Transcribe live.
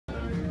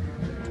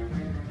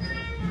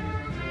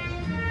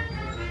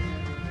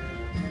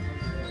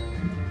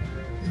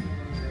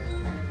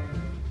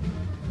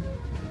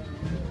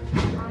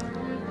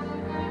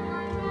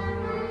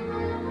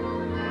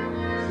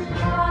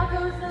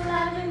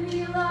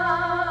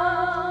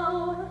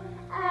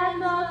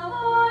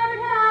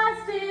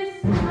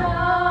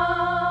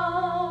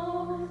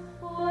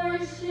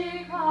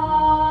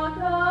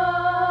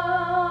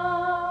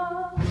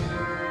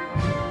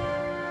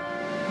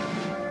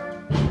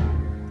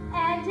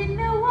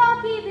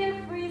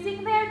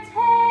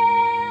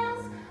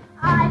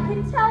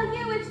can tell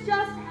you it's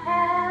just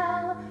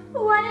hell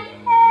when it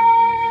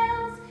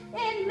hails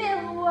in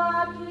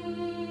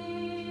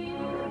Milwaukee.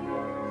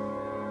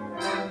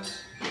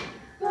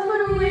 But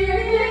we're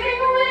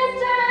giving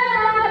winter a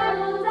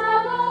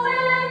double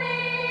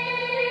whammy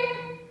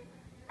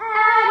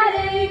at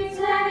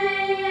 8:10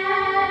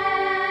 a.m.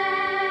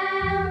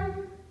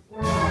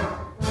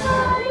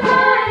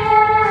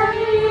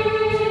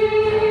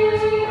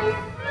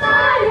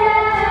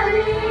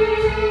 Miami,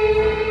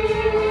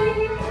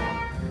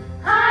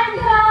 I'm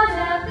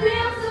gonna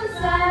feel some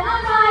sun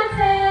on my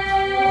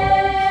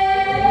face.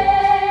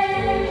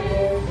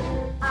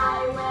 I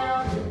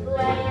will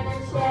lay in a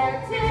chair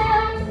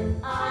till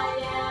I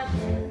am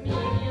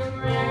medium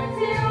rare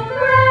till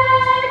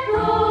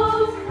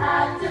freckles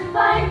have to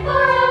fight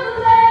for a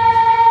place.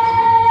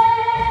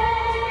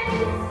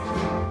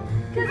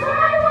 'Cause I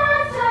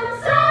want some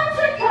sun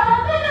to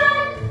come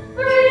and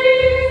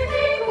freeze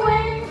me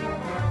quick.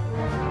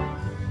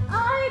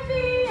 I'd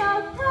be a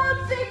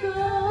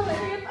popsicle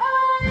if I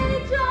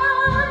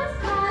just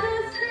had a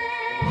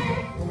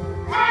stick,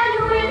 and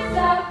with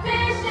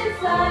sufficient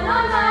sun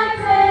on my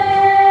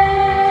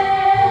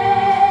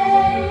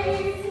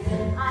face,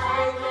 I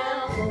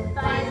will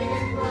find an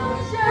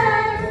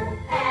enclosure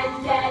and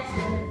get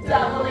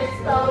double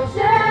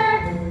exposure.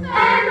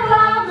 And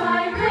while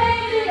my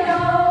radio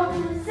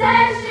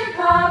says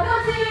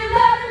Chicago's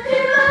 11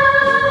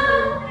 below,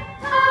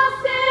 I'll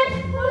sit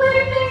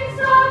sleeping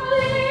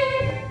softly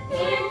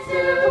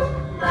into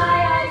my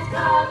iced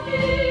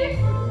coffee,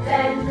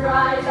 then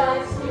dry the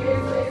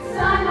tears with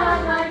sun on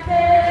my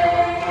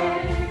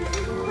face.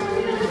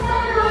 With the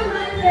sun on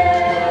my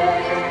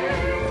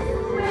face.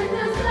 With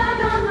the sun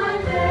on my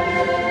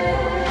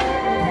face.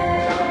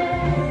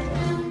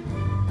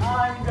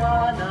 I'm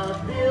gonna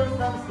feel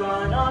some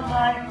sun on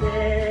my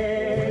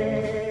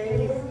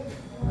face.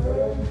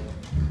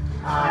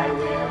 I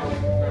will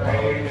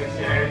lay in a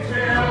chair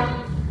till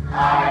I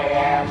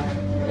am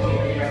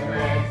medium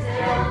rare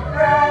till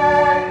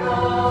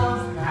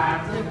freckles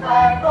have to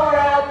fight for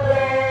a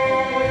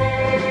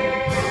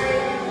place.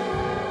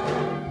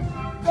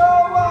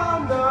 Though on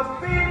the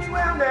beach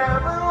we'll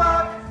never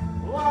look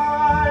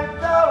like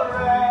the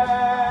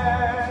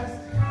rest.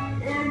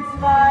 In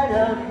spite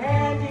of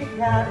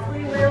handicaps,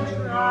 we will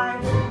try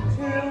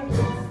to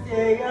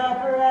stay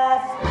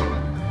abreast.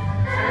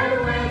 And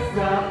with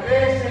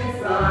sufficient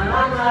sun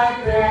on my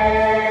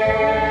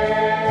face,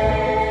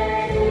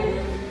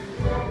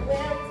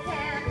 We'll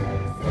tan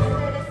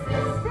sister to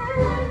sister.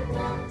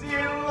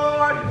 dear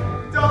Lord,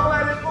 don't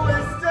let it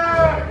blister.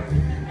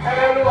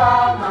 And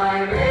while my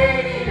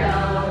radio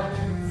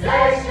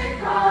says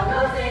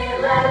Chicago's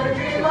 11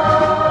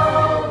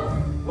 below,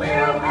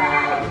 we'll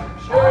have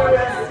sure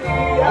to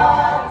see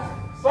us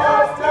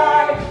both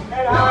tight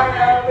and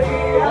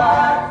Arnalia,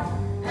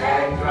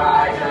 and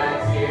dry the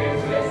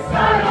tears with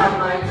sun on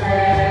my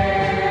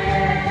face.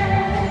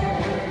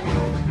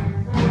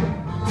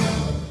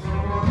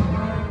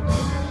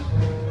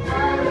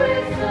 And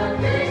with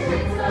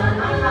sufficient sun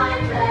on my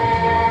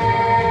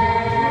face,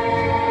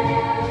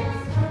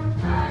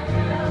 I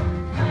will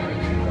find an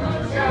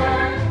enclosure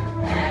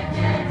and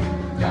get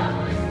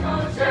double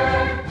exposure.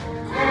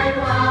 And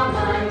while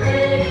my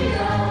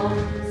radio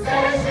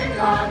says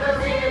Chicago's